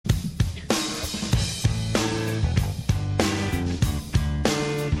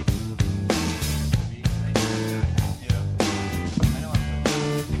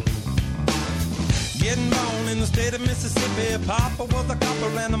state of Mississippi. Papa was a copper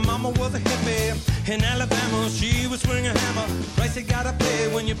and the mama was a hippie. In Alabama, she was swinging a hammer. Price you gotta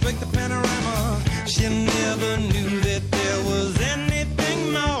pay when you break the panorama. She never knew that there was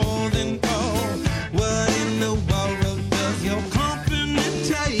anything more than gold. What in the world does your company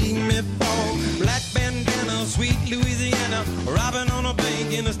take me for? Black bandana, sweet Louisiana, robbing on a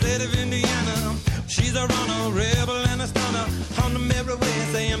bank in the state of Indiana. She's a runner, rebel and a stunner, on the merry way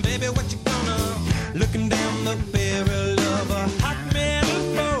saying, baby, what you gonna? Looking down the barrel of a hot metal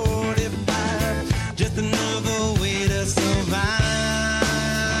 45, just another way to survive.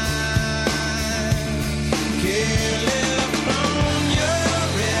 California,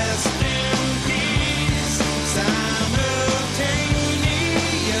 rest in peace. Simultaneous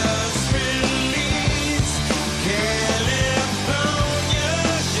release. California,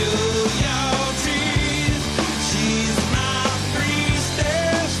 show your teeth. She's my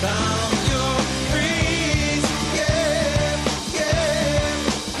priestess from your priest. Yeah, yeah.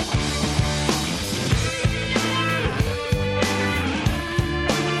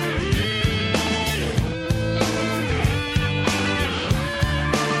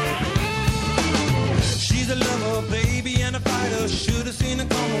 She's a lover, baby, and a fighter. Should have seen her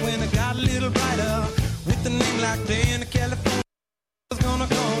coming when it got a little brighter. With a name like Dan, California was gonna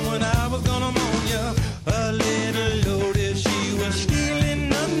come when I was gonna moan ya. A little loaded, she was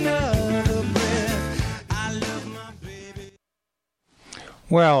stealing another breath. I love my baby.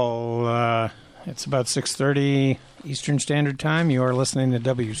 Well, it's about 6:30 Eastern Standard Time. You are listening to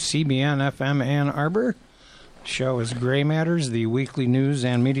WCBN FM Ann Arbor. The show is Gray Matters, the weekly news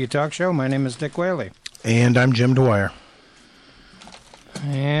and media talk show. My name is Dick Whaley. And I'm Jim Dwyer.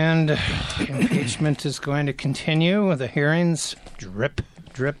 And impeachment is going to continue. The hearings drip,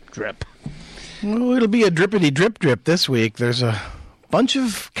 drip, drip. Well, it'll be a drippity drip drip this week. There's a bunch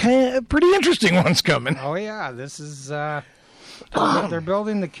of pretty interesting ones coming. Oh, yeah. This is, they're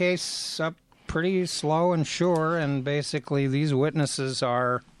building the case up pretty slow and sure, and basically these witnesses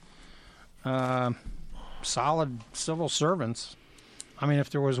are solid civil servants. I mean,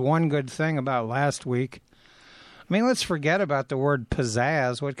 if there was one good thing about last week, I mean, let's forget about the word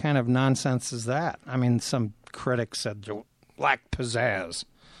pizzazz. What kind of nonsense is that? I mean, some critic said lack pizzazz.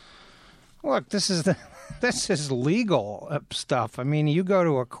 Look, this is legal stuff. I mean, you go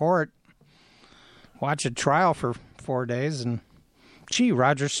to a court, watch a trial for 4 days, and gee,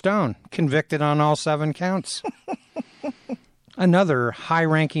 Roger Stone convicted on all 7 counts. Another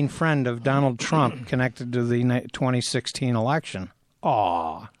high-ranking friend of Donald Trump connected to the 2016 election.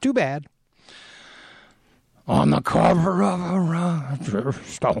 Aw, too bad. On the cover of a Roger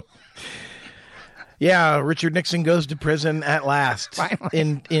Stone. Yeah, Richard Nixon goes to prison at last.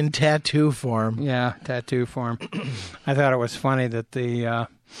 Finally. in tattoo form. Yeah, tattoo form. I thought it was funny that the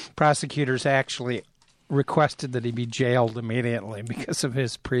prosecutors actually requested that he be jailed immediately because of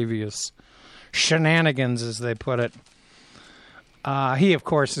his previous shenanigans, as they put it. He, of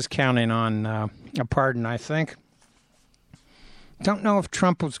course, is counting on a pardon, I think. Don't know if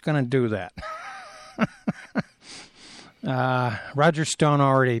Trump was going to do that. Roger Stone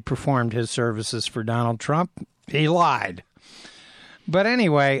already performed his services for Donald Trump. He lied. But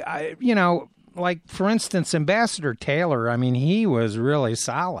anyway, like, for instance, Ambassador Taylor, I mean, he was really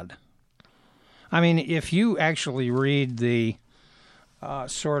solid. I mean, if you actually read the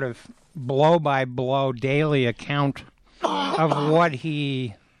sort of blow-by-blow daily account of what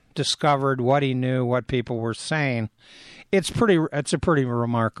he discovered, what he knew, what people were saying, it's a pretty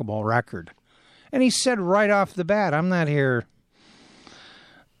remarkable record. And he said right off the bat, I'm not here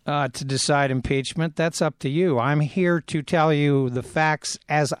to decide impeachment. That's up to you. I'm here to tell you the facts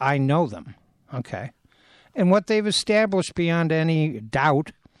as I know them. Okay. And what they've established beyond any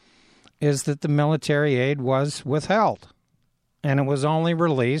doubt is that the military aid was withheld. And it was only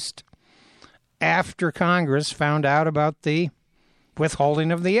released after Congress found out about the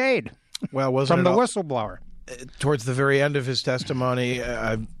withholding of the aid. Well, wasn't from the whistleblower. Towards the very end of his testimony,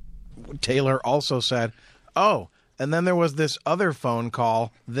 Taylor also said, oh, and then there was this other phone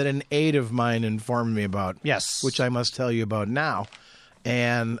call that an aide of mine informed me about. Yes. Which I must tell you about now.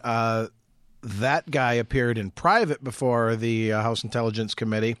 And that guy appeared in private before the House Intelligence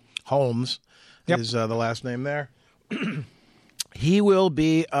Committee. Holmes is the last name there. He will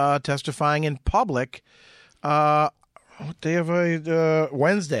be testifying in public what day of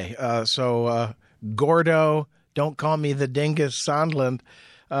Wednesday. So Gordo, don't call me the dingus Sondland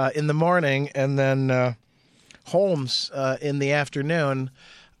in the morning, and then Holmes in the afternoon.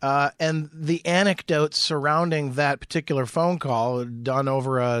 And the anecdotes surrounding that particular phone call done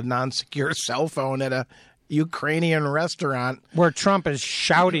over a non-secure cell phone at a Ukrainian restaurant. Where Trump is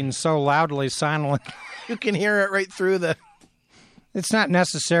shouting so loudly, silently. You can hear it right through the... It's not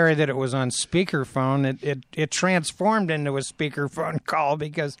necessary that it was on speakerphone. It transformed into a speakerphone call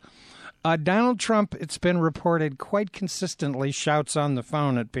because Donald Trump, it's been reported, quite consistently shouts on the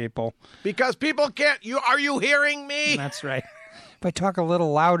phone at people. Because people can't... Are you hearing me? That's right. If I talk a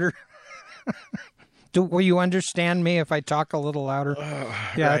little louder... Will you understand me if I talk a little louder?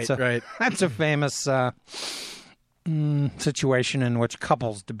 Yeah, right. That's a famous situation in which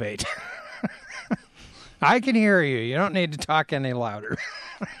couples debate. I can hear you. You don't need to talk any louder.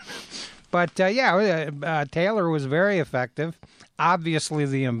 But, Taylor was very effective. Obviously,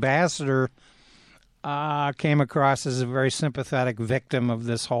 the ambassador came across as a very sympathetic victim of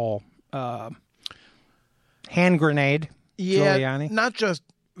this whole hand grenade. Yeah, Giuliani. Not just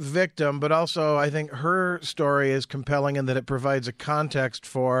victim, but also I think her story is compelling in that it provides a context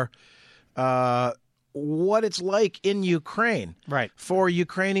for what it's like in Ukraine. Right. For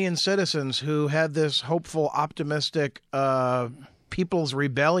Ukrainian citizens who had this hopeful, optimistic people's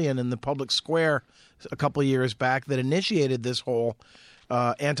rebellion in the public square a couple of years back that initiated this whole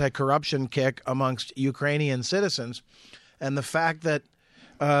anti-corruption kick amongst Ukrainian citizens. And the fact that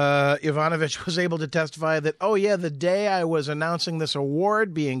Yovanovitch was able to testify that, the day I was announcing this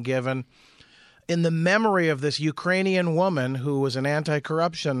award being given, in the memory of this Ukrainian woman who was an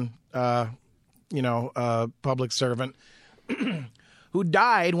anti-corruption public servant who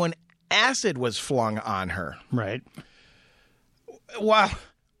died when acid was flung on her. Right. Well,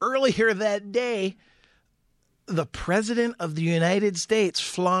 earlier that day, the President of the United States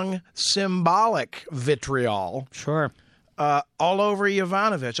flung symbolic vitriol. Sure. All over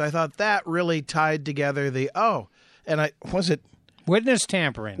Yovanovitch. I thought that really tied together was it witness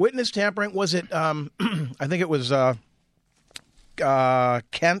tampering? Witness tampering. Was it? I think it was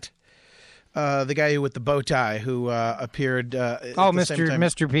Kent. The guy with the bow tie who appeared.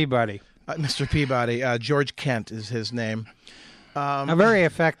 Mr. Peabody. Mr. Peabody. George Kent is his name. A very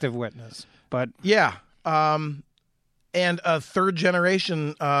effective witness, but yeah, and a third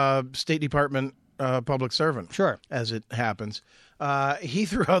generation State Department public servant. Sure, as it happens. He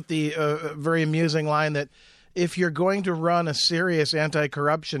threw out the very amusing line that if you're going to run a serious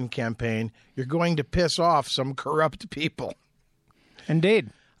anti-corruption campaign, you're going to piss off some corrupt people. Indeed.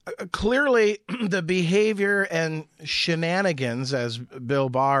 Clearly, the behavior and shenanigans, as Bill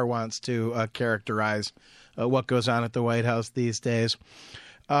Barr wants to characterize what goes on at the White House these days,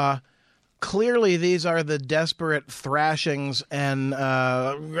 clearly these are the desperate thrashings and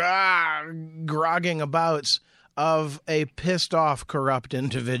grogging abouts of a pissed-off, corrupt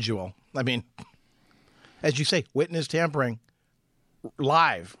individual. I mean, as you say, witness tampering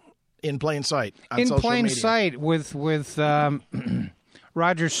live in plain sight on social media. In plain sight with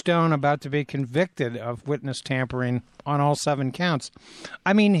Roger Stone about to be convicted of witness tampering on all 7 counts.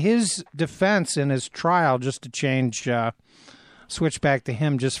 I mean, his defense in his trial, just to switch back to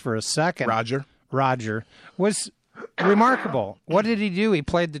him just for a second. Roger was remarkable. What did he do? He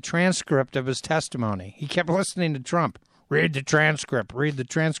played the transcript of his testimony. He kept listening to Trump. Read the transcript.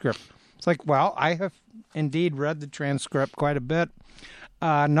 It's like, well, I have indeed read the transcript quite a bit.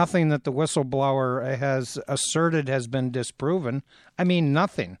 Nothing that the whistleblower has asserted has been disproven. I mean,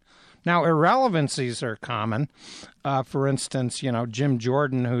 nothing. Now, irrelevancies are common. For instance, Jim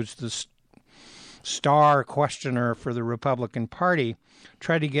Jordan, who's the star questioner for the Republican Party,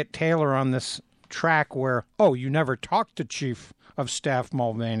 tried to get Taylor on this track where, you never talked to Chief of Staff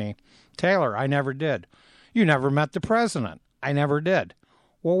Mulvaney. Taylor, I never did. You never met the president. I never did.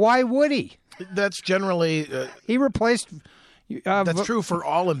 Well, why would he? That's generally... he replaced... that's true for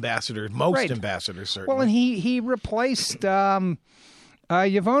all ambassadors, most ambassadors, certainly. Well, and he replaced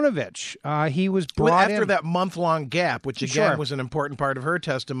Yovanovitch. He was brought after that month-long gap, which again was an important part of her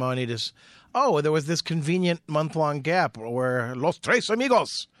testimony. There was this convenient month-long gap where Los Tres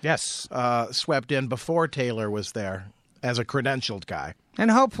Amigos swept in before Taylor was there as a credentialed guy. And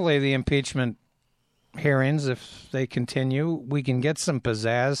hopefully the impeachment hearings, if they continue, we can get some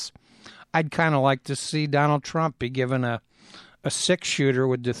pizzazz. I'd kind of like to see Donald Trump be given a 6-shooter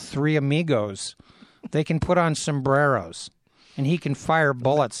with the 3 amigos. They can put on sombreros, and he can fire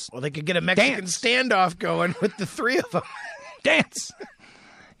bullets. Well, they could get a Mexican standoff going with the 3 of them. Dance!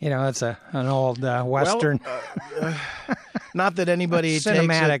 It's an old Western. Well, not that anybody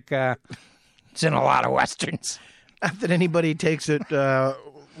cinematic, takes it... it's in a lot of Westerns. Not that anybody takes it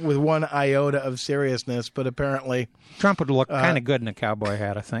with one iota of seriousness, but apparently... Trump would look kind of good in a cowboy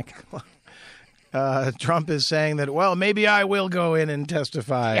hat, I think. Trump is saying that, well, maybe I will go in and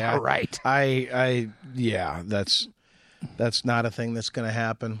testify. Yeah, right. That's not a thing that's going to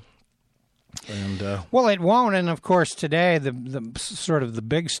happen. And Well, it won't. And of course, today the sort of the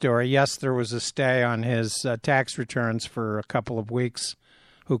big story. Yes, there was a stay on his tax returns for a couple of weeks.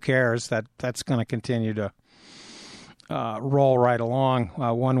 Who cares? That's going to continue to roll right along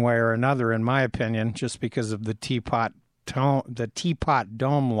one way or another, in my opinion, just because of the teapot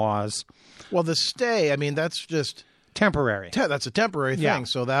dome laws. well, the stay, I mean, that's just Temporary. that's a temporary thing, Yeah.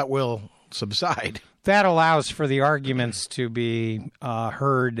 so that will subside. That allows for the arguments to be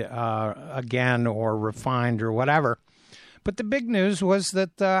heard again or refined or whatever. But the big news was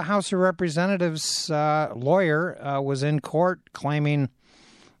that the House of Representatives lawyer was in court claiming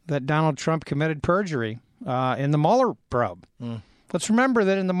that Donald Trump committed perjury in the Mueller probe. Let's remember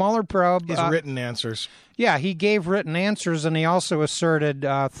that in the Mueller probe... His written answers. Yeah, he gave written answers, and he also asserted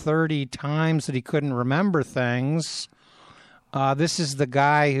 30 times that he couldn't remember things. This is the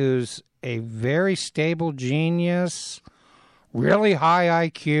guy who's a very stable genius, really high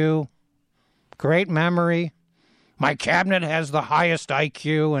IQ, great memory. My cabinet has the highest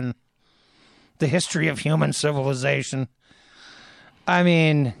IQ in the history of human civilization. I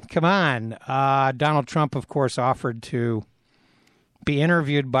mean, come on. Donald Trump, of course, offered to be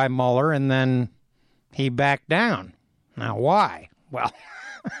interviewed by Mueller, and then he backed down. Now, why? Well,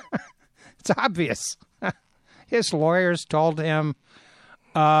 it's obvious. His lawyers told him,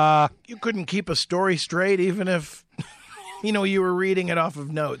 You couldn't keep a story straight even if, you were reading it off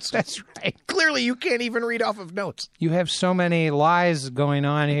of notes. that's right. Clearly, you can't even read off of notes. You have so many lies going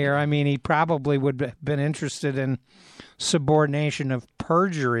on here. I mean, he probably would have been interested in subordination of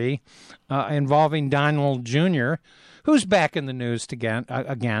perjury involving Donald Jr., who's back in the news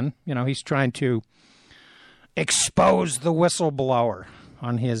again. He's trying to expose the whistleblower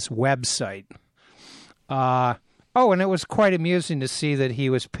on his website. And it was quite amusing to see that he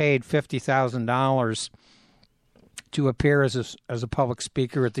was paid $50,000 to appear as a public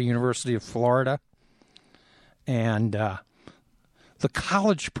speaker at the University of Florida. And the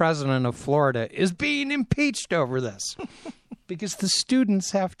college president of Florida is being impeached over this because the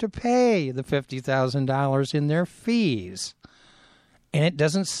students have to pay the $50,000 in their fees. And it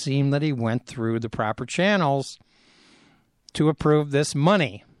doesn't seem that he went through the proper channels to approve this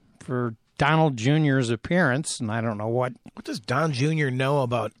money for Donald Jr.'s appearance. And I don't know what does Don Jr. know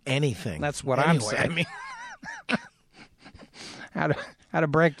about anything? That's what anyway, I'm saying. I mean, how to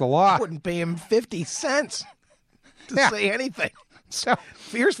break the law. I wouldn't pay him 50 cents to Yeah. say anything. So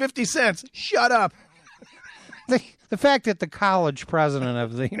Here's 50 cents. Shut up. the fact that the college president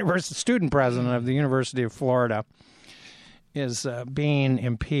of the student president of the University of Florida is being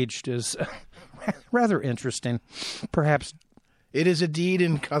impeached is rather interesting. Perhaps It is a deed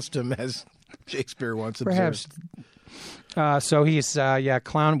in custom, as Shakespeare once observed. So he's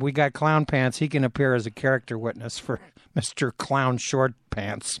clown. We got Clown Pants. He can appear as a character witness for Mr. Clown Short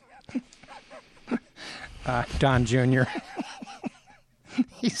Pants. Don Jr.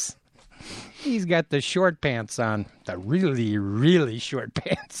 He's got the short pants on, the really, really short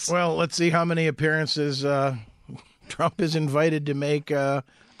pants. Well, let's see how many appearances Trump is invited to make on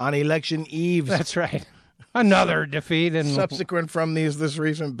election eve. That's right. Another defeat in Subsequent from this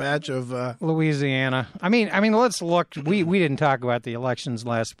recent batch of Louisiana. I mean, let's look. We didn't talk about the elections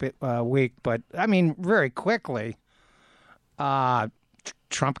last week, but I mean, very quickly,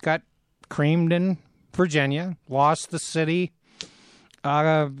 Trump got creamed in Virginia, lost the city,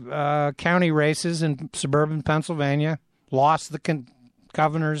 county races in suburban Pennsylvania, lost the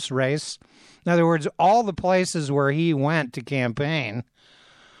governor's race. In other words, all the places where he went to campaign,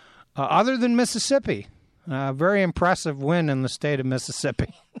 other than Mississippi. Very impressive win in the state of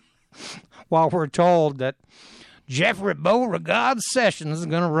Mississippi. While we're told that Jeffrey Beauregard Sessions is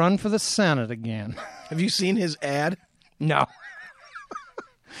going to run for the Senate again. Have you seen his ad? No.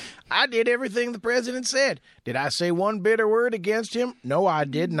 I did everything the president said. Did I say one bitter word against him? No, I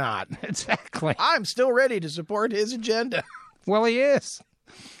did not. Exactly. I'm still ready to support his agenda. Well, he is.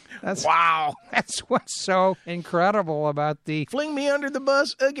 Wow. That's what's so incredible about the Fling me under the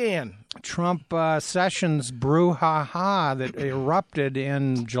bus again. Trump Sessions brouhaha that erupted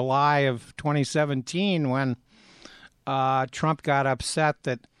in July of 2017 when Trump got upset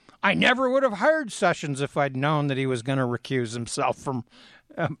that I never would have hired Sessions if I'd known that he was going to recuse himself from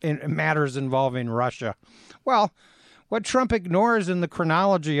in matters involving Russia. Well, what Trump ignores in the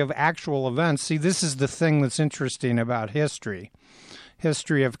chronology of actual events, see, this is the thing that's interesting about history.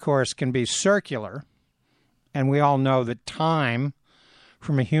 History, of course, can be circular, and we all know that time,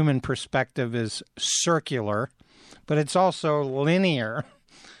 from a human perspective, is circular, but it's also linear,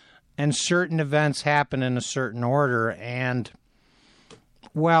 and certain events happen in a certain order. And,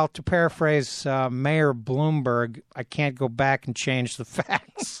 well, to paraphrase Mayor Bloomberg, I can't go back and change the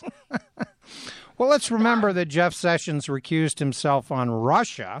facts. Well, let's remember that Jeff Sessions recused himself on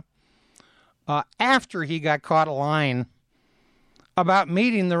Russia after he got caught lying about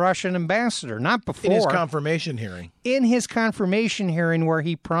meeting the Russian ambassador, not before. In his confirmation hearing. In his confirmation hearing, where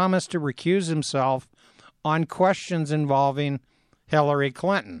he promised to recuse himself on questions involving Hillary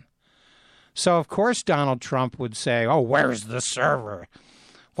Clinton. So, of course, Donald Trump would say, oh, where's the server?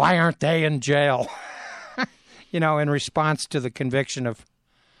 Why aren't they in jail? In response to the conviction of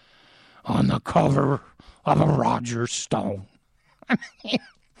on the cover of a Roger Stone. I mean,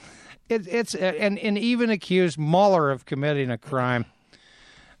 it's and even accused Mueller of committing a crime.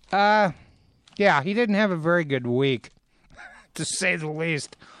 Yeah, he didn't have a very good week, to say the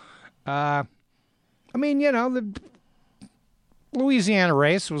least. The Louisiana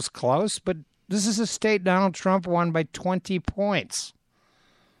race was close, but this is a state Donald Trump won by 20 points.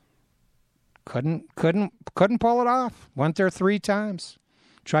 Couldn't pull it off. Went there 3 times.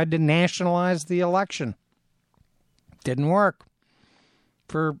 Tried to nationalize the election. Didn't work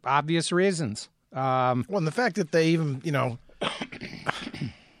for obvious reasons. Well, and the fact that they even,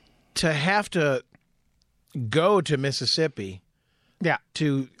 to have to go to Mississippi. Yeah.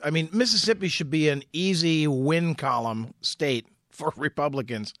 Mississippi should be an easy win column state for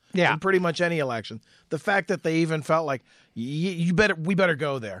Republicans in pretty much any election. The fact that they even felt like we better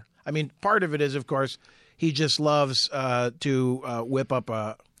go there. I mean, part of it is, of course, he just loves to whip up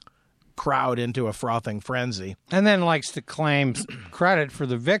a crowd into a frothing frenzy. And then likes to claim credit for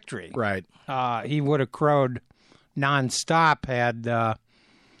the victory. Right. He would have crowed nonstop had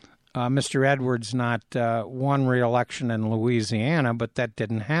Mr. Edwards not won re-election in Louisiana, but that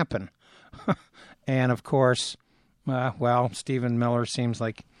didn't happen. And, of course, Stephen Miller seems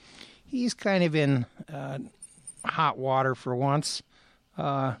like he's kind of in hot water for once.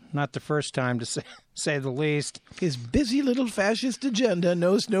 Not the first time, to say the least. His busy little fascist agenda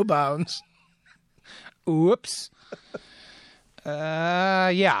knows no bounds. Oops.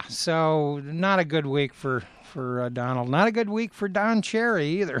 So not a good week for Donald. Not a good week for Don Cherry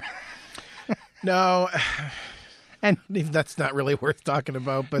either. No, and that's not really worth talking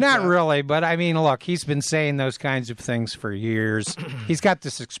about. But not really, but I mean, look, he's been saying those kinds of things for years. He's got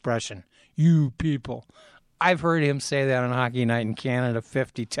this expression, you people. I've heard him say that on Hockey Night in Canada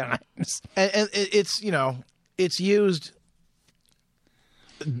 50 times. And it's, it's used,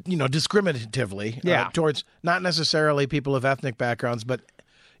 discriminatively towards not necessarily people of ethnic backgrounds, but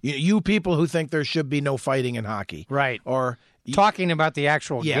you people who think there should be no fighting in hockey. Right. Or talking about the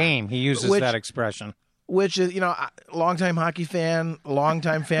actual game, he uses that expression. Which is, longtime hockey fan,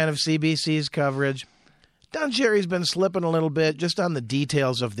 longtime fan of CBC's coverage. Don Cherry's been slipping a little bit just on the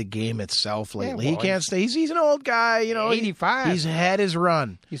details of the game itself lately. He can't stay. He's an old guy, 85. He's had his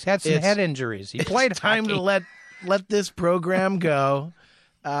run. He's had some head injuries. He played time hockey. To let this program go.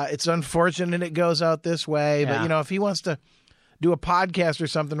 It's unfortunate it goes out this way, but if he wants to do a podcast or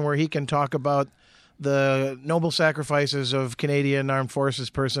something where he can talk about the noble sacrifices of Canadian Armed Forces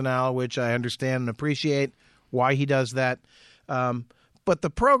personnel, which I understand and appreciate why he does that. But the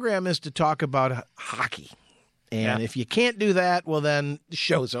program is to talk about hockey. And if you can't do that, well, then the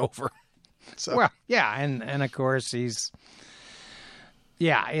show's over. So. Well, and of course it's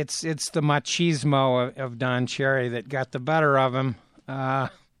the machismo of Don Cherry that got the better of him.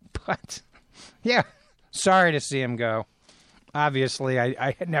 But sorry to see him go. Obviously,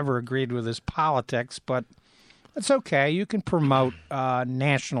 I had never agreed with his politics, but it's okay. You can promote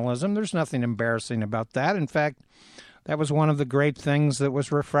nationalism. There's nothing embarrassing about that. In fact, that was one of the great things that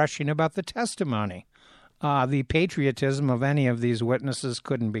was refreshing about the testimony. The patriotism of any of these witnesses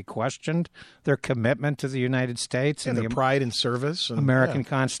couldn't be questioned. Their commitment to the United States and their pride and service. And, American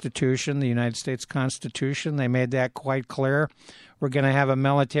Constitution, the United States Constitution, they made that quite clear. We're going to have a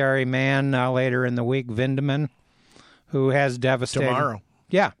military man later in the week, Vindeman, who has devastating... Tomorrow.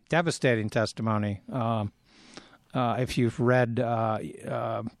 Yeah, devastating testimony. If you've read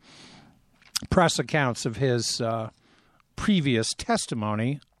press accounts of his previous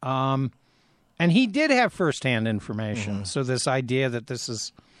testimony... And he did have firsthand information. Mm-hmm. So this idea that this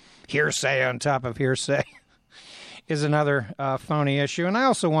is hearsay on top of hearsay is another phony issue. And I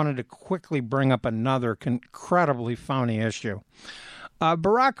also wanted to quickly bring up another incredibly phony issue.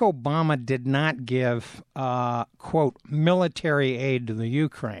 Barack Obama did not give, quote, military aid to the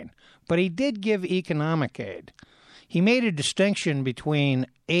Ukraine, but he did give economic aid. He made a distinction between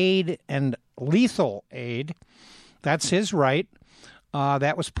aid and lethal aid. That's his right.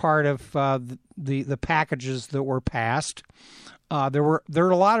 That was part of the packages that were passed. There are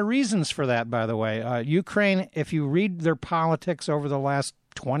a lot of reasons for that, by the way. Ukraine, if you read their politics over the last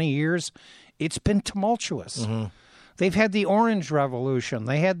 20 years, it's been tumultuous. Mm-hmm. They've had the Orange Revolution.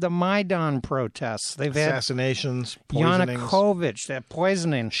 They had the Maidan protests. They've had assassinations, poisonings, Yanukovych, that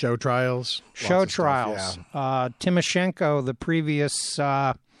poisoning. show trials. Timoshenko, the previous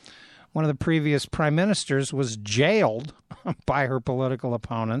one of the previous prime ministers, was jailed by her political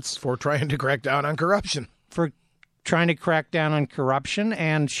opponents For trying to crack down on corruption. for trying to crack down on corruption.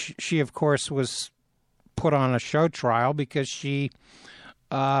 And she of course, was put on a show trial because she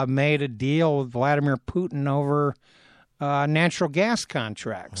made a deal with Vladimir Putin over natural gas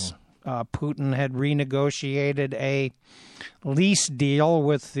contracts. Putin had renegotiated a lease deal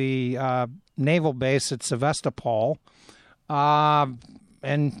with the naval base at Sevastopol,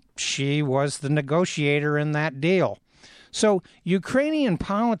 and she was the negotiator in that deal. So Ukrainian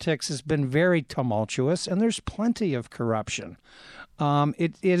politics has been very tumultuous, and there's plenty of corruption.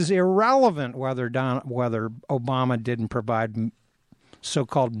 It is irrelevant whether Obama didn't provide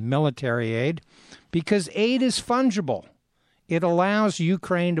so-called military aid, because aid is fungible. It allows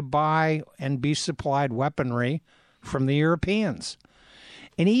Ukraine to buy and be supplied weaponry from the Europeans.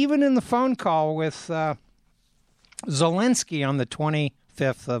 And even in the phone call with Zelensky on the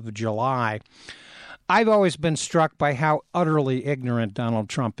 25th of July, I've always been struck by how utterly ignorant Donald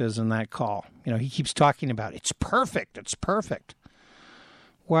Trump is in that call. You know, he keeps talking about, it's perfect, it's perfect.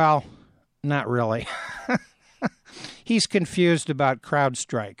 Well, not really. He's confused about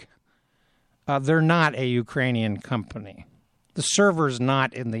CrowdStrike. They're not a Ukrainian company. The server's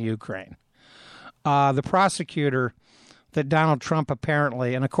not in the Ukraine. The prosecutor that Donald Trump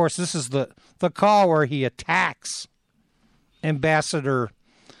apparently, and of course this is the call where he attacks Ambassador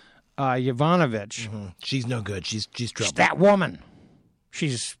Yovanovitch. Mm-hmm. She's no good. She's trouble. That woman.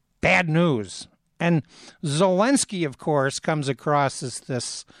 She's bad news. And Zelensky, of course, comes across as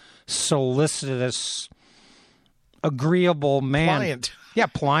this solicitous, agreeable man. Pliant. Yeah,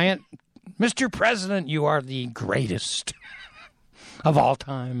 pliant. Mr. President, you are the greatest of all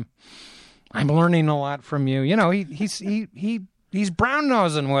time. I'm learning a lot from you. You know, he's brown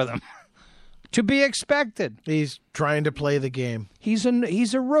nosing with him. To be expected. He's trying to play the game. He's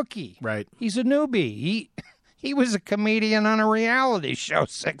a rookie. Right. He's a newbie. He was a comedian on a reality show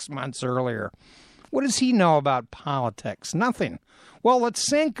 6 months earlier. What does he know about politics? Nothing. Well,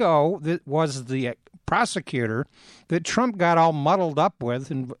 Lutsenko, that was the prosecutor that Trump got all muddled up with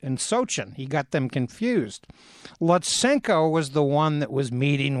in Sochin. He got them confused. Lutsenko was the one that was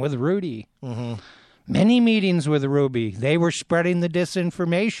meeting with Rudy. Mm-hmm. Many meetings with Ruby. They were spreading the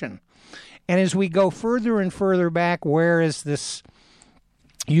disinformation. And as we go further and further back, where is this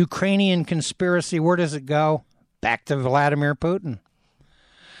Ukrainian conspiracy? Where does it go? Back to Vladimir Putin.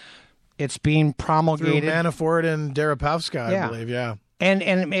 It's being promulgated. Through Manafort and Deripaska, I believe, yeah. And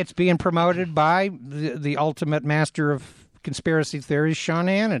it's being promoted by the ultimate master of conspiracy theories, Sean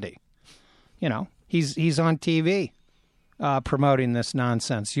Hannity. You know, he's on TV promoting this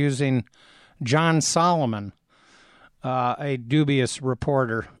nonsense, using John Solomon, a dubious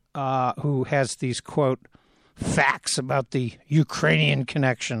reporter who has these, quote, facts about the Ukrainian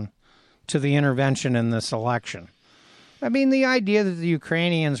connection to the intervention in this election. I mean, the idea that the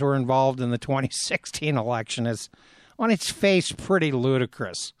Ukrainians were involved in the 2016 election is, on its face, pretty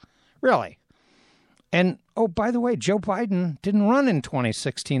ludicrous. Really. And, oh, by the way, Joe Biden didn't run in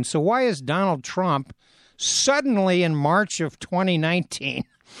 2016, so why is Donald Trump suddenly in March of 2019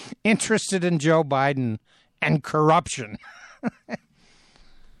 interested in Joe Biden and corruption?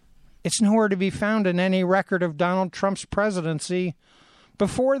 It's nowhere to be found in any record of Donald Trump's presidency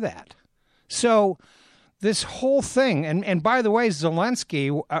before that. So this whole thing, and by the way,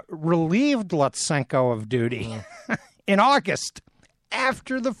 Zelensky relieved Lutsenko of duty in August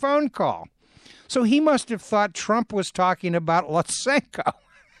after the phone call. So he must have thought Trump was talking about Lutsenko.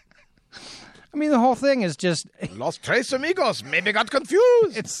 I mean, the whole thing is just... Los tres amigos, maybe got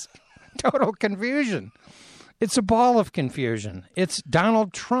confused. It's total confusion. It's a ball of confusion. It's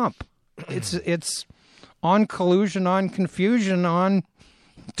Donald Trump. It's on collusion, on confusion, on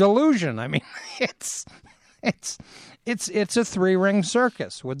delusion. I mean, it's a three-ring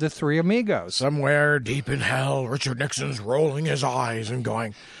circus with the three amigos. Somewhere deep in hell, Richard Nixon's rolling his eyes and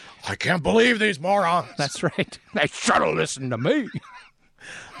going, I can't believe these morons. That's right. They should have listened to me.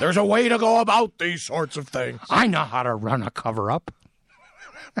 There's a way to go about these sorts of things. I know how to run a cover-up.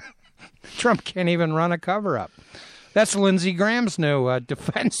 Trump can't even run a cover-up. That's Lindsey Graham's new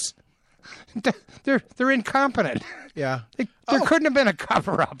defense. They're incompetent. Yeah. There couldn't have been a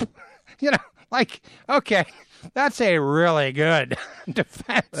cover-up. You know, like, okay, that's a really good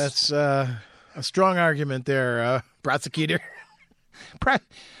defense. That's a strong argument there, prosecutor.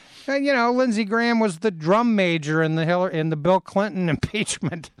 You know, Lindsey Graham was the drum major in the Bill Clinton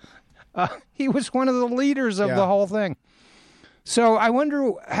impeachment He was one of the leaders of Yeah. the whole thing. So I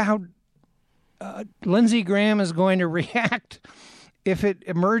wonder how Lindsey Graham is going to react if it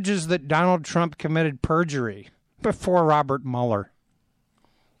emerges that Donald Trump committed perjury before Robert Mueller.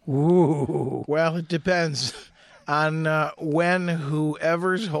 Ooh. Well, it depends on when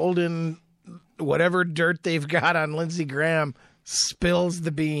whoever's holding whatever dirt they've got on Lindsey Graham spills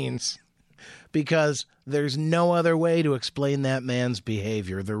the beans. Because there's no other way to explain that man's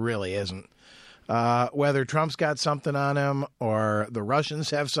behavior. There really isn't. Whether Trump's got something on him or the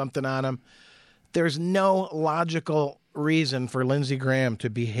Russians have something on him, there's no logical reason for Lindsey Graham to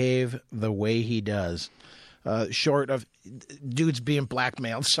behave the way he does, short of dudes being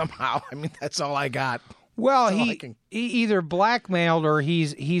blackmailed somehow. I mean, that's all I got. Well, That's all I he can- either blackmailed or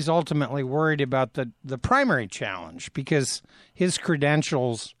he's ultimately worried about the primary challenge because his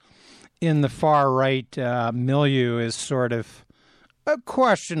credentials in the far right milieu is sort of a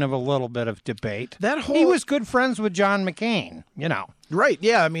question of a little bit of debate. He was good friends with John McCain, Right,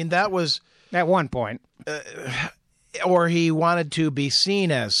 yeah. I mean, that was... at one point. Or he wanted to be seen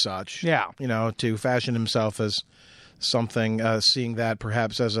as such. Yeah. To fashion himself as something, seeing that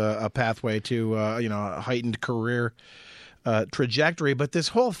perhaps as a pathway to, a heightened career trajectory. But this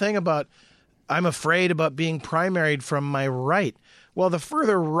whole thing about, I'm afraid about being primaried from my right. Well, the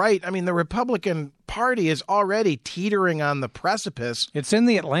further right, I mean, the Republican Party is already teetering on the precipice It's in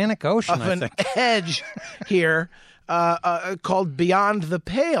the Atlantic Ocean, of I an think. edge here called beyond the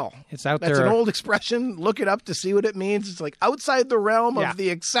pale. It's out That's there. an old expression. Look it up to see what it means. It's like outside the realm Yeah. of the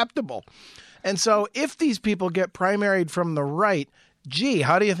acceptable. And so if these people get primaried from the right, gee,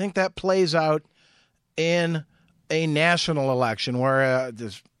 how do you think that plays out in a national election where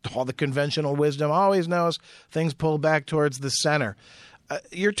there's all the conventional wisdom always knows things pull back towards the center?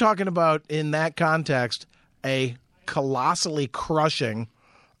 You're talking about, in that context, a colossally crushing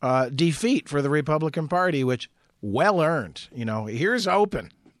defeat for the Republican Party, which well earned. Here's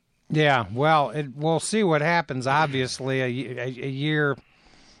open. Yeah, well, we'll see what happens. Obviously, a year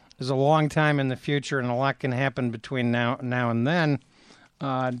is a long time in the future, and a lot can happen between now and then.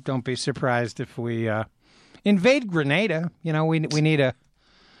 Don't be surprised if we invade Grenada.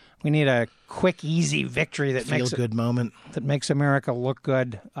 We need a quick, easy victory that Feel good moment. that makes America look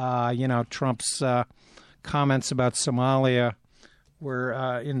good. Trump's comments about Somalia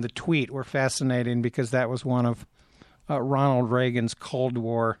were in the tweet were fascinating because that was one of Ronald Reagan's Cold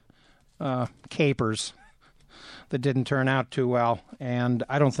War capers that didn't turn out too well. And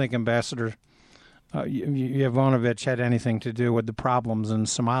I don't think Ambassador Yovanovitch had anything to do with the problems in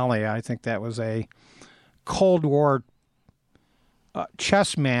Somalia. I think that was a Cold War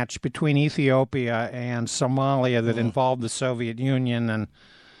chess match between Ethiopia and Somalia that involved the Soviet Union, and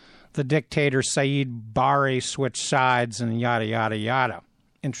the dictator Saeed Barre switched sides, and yada, yada, yada.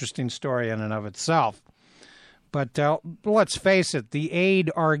 Interesting story in and of itself. But let's face it, the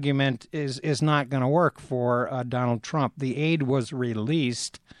aid argument is not going to work for Donald Trump. The aid was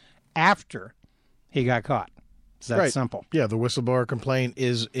released after he got caught. It's that Right. simple. Yeah, the whistleblower complaint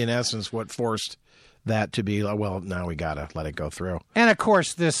is, in essence, what forced that to be, well, now we got to let it go through. And, of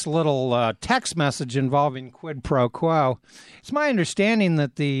course, this little text message involving quid pro quo. It's my understanding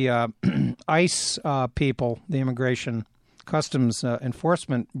that the ICE people, the Immigration Customs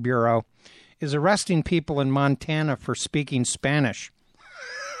Enforcement Bureau, is arresting people in Montana for speaking Spanish.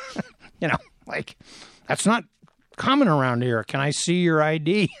 That's not common around here. Can I see your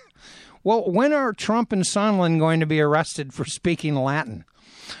ID? Well, when are Trump and Sondland going to be arrested for speaking Latin?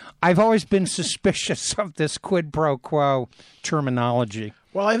 I've always been suspicious of this quid pro quo terminology.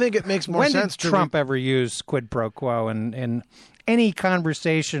 Well, I think it makes more When sense did Trump ever use quid pro quo in any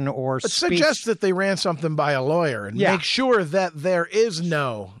conversation or speech? suggest that they ran something by a lawyer and Yeah. make sure that there is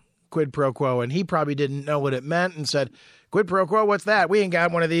no quid pro quo. And he probably didn't know what it meant and said, quid pro quo, what's that? We ain't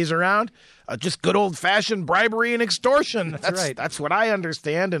got one of these around. Just good old-fashioned bribery and extortion. That's right. That's what I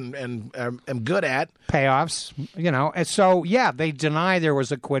understand and am good at. Payoffs, And so, yeah, they deny there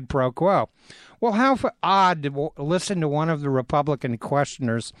was a quid pro quo. Well, how odd to listen to one of the Republican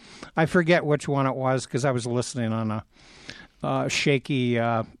questioners. I forget which one it was because I was listening on a shaky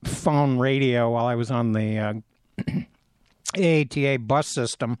phone radio while I was on the AATA bus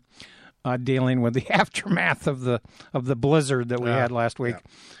system dealing with the aftermath of the blizzard that we had last week.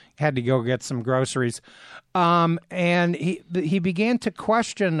 Had to go get some groceries. And he began to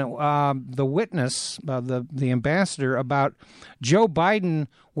question the witness, the ambassador, about Joe Biden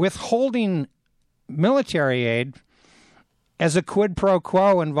withholding military aid as a quid pro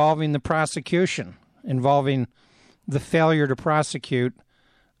quo involving the prosecution, involving the failure to prosecute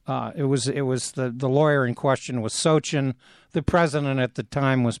It was the lawyer in question was Sochin. The president at the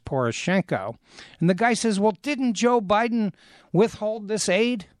time was Poroshenko. And the guy says, well, didn't Joe Biden withhold this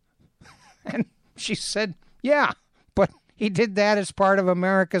aid? And she said, yeah, but he did that as part of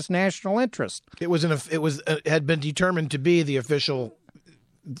America's national interest. It had been determined to be the official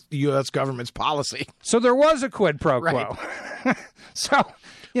U.S. government's policy. So there was a quid pro quo. Right. So,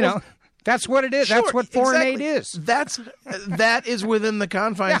 that's what it is. Sure, that's what foreign exactly. aid is. That is within the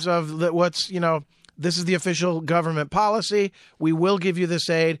confines of this is the official government policy. We will give you this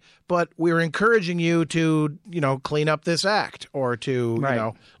aid, but we're encouraging you to, clean up this act or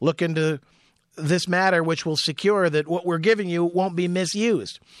to, look into this matter, which will secure that what we're giving you won't be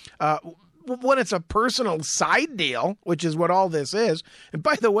misused. When it's a personal side deal, which is what all this is. And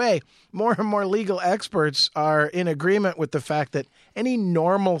by the way, more and more legal experts are in agreement with the fact that any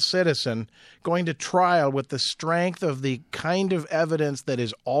normal citizen going to trial with the strength of the kind of evidence that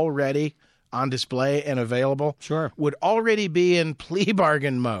is already on display and available would already be in plea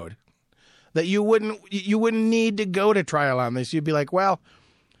bargain mode. That you wouldn't need to go to trial on this. You'd be like, well,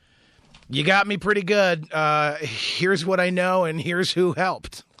 you got me pretty good. Here's what I know and here's who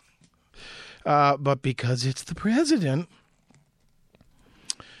helped. But because it's the president,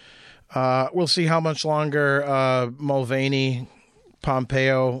 we'll see how much longer Mulvaney,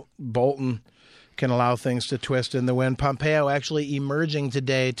 Pompeo, Bolton can allow things to twist in the wind. Pompeo actually emerging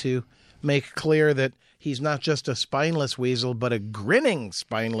today to make clear that he's not just a spineless weasel, but a grinning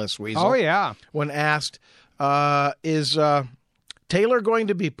spineless weasel. Oh, yeah. When asked, is Taylor going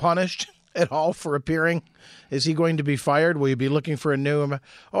to be punished at all for appearing? Is he going to be fired? Will you be looking for a new?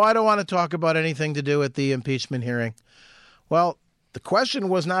 I don't want to talk about anything to do with the impeachment hearing. Well, the question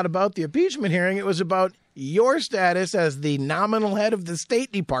was not about the impeachment hearing. It was about your status as the nominal head of the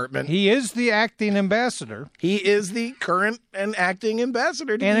State Department. He is the acting ambassador. He is the current and acting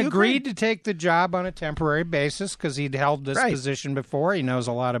ambassador to and Ukraine. Agreed to take the job on a temporary basis because he'd held this position before. He knows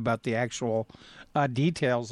a lot about the actual details